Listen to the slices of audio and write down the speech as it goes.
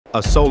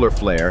A solar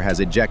flare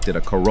has ejected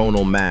a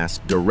coronal mass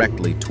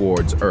directly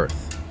towards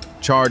Earth.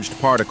 Charged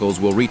particles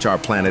will reach our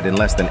planet in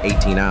less than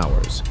 18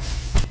 hours.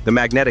 The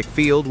magnetic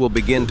field will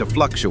begin to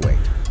fluctuate,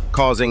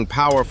 causing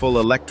powerful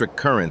electric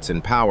currents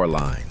in power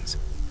lines.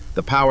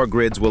 The power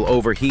grids will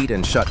overheat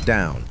and shut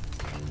down.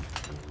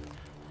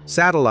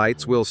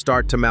 Satellites will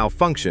start to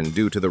malfunction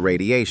due to the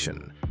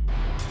radiation.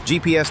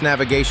 GPS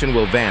navigation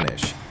will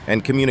vanish,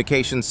 and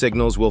communication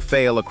signals will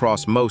fail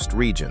across most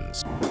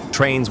regions.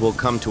 Trains will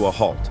come to a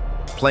halt.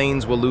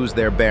 Planes will lose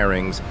their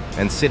bearings,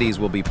 and cities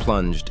will be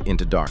plunged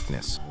into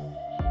darkness.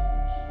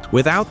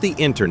 Without the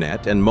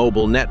internet and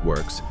mobile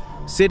networks,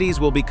 cities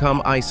will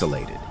become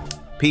isolated.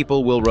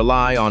 People will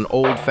rely on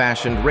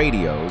old-fashioned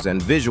radios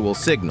and visual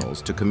signals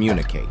to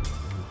communicate.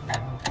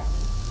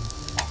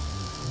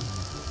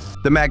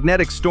 The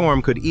magnetic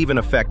storm could even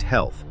affect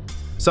health.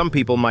 Some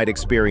people might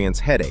experience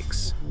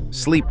headaches,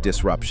 sleep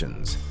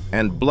disruptions,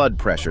 and blood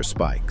pressure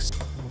spikes.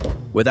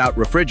 Without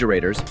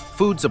refrigerators,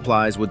 food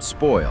supplies would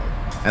spoil,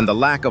 and the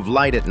lack of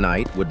light at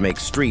night would make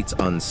streets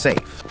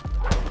unsafe.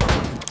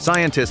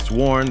 Scientists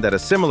warned that a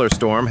similar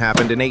storm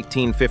happened in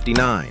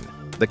 1859,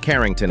 the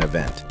Carrington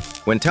Event,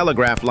 when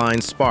telegraph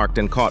lines sparked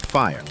and caught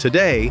fire.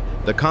 Today,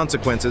 the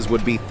consequences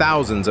would be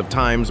thousands of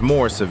times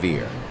more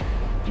severe.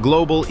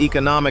 Global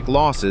economic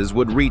losses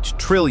would reach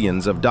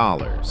trillions of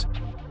dollars.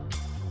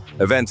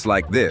 Events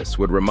like this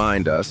would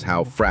remind us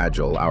how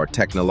fragile our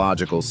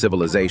technological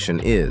civilization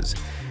is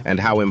and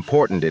how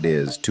important it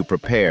is to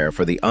prepare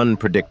for the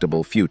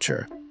unpredictable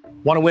future.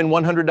 Want to win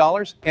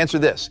 $100? Answer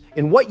this.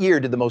 In what year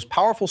did the most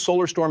powerful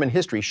solar storm in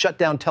history shut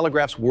down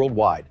telegraphs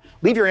worldwide?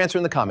 Leave your answer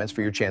in the comments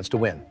for your chance to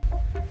win.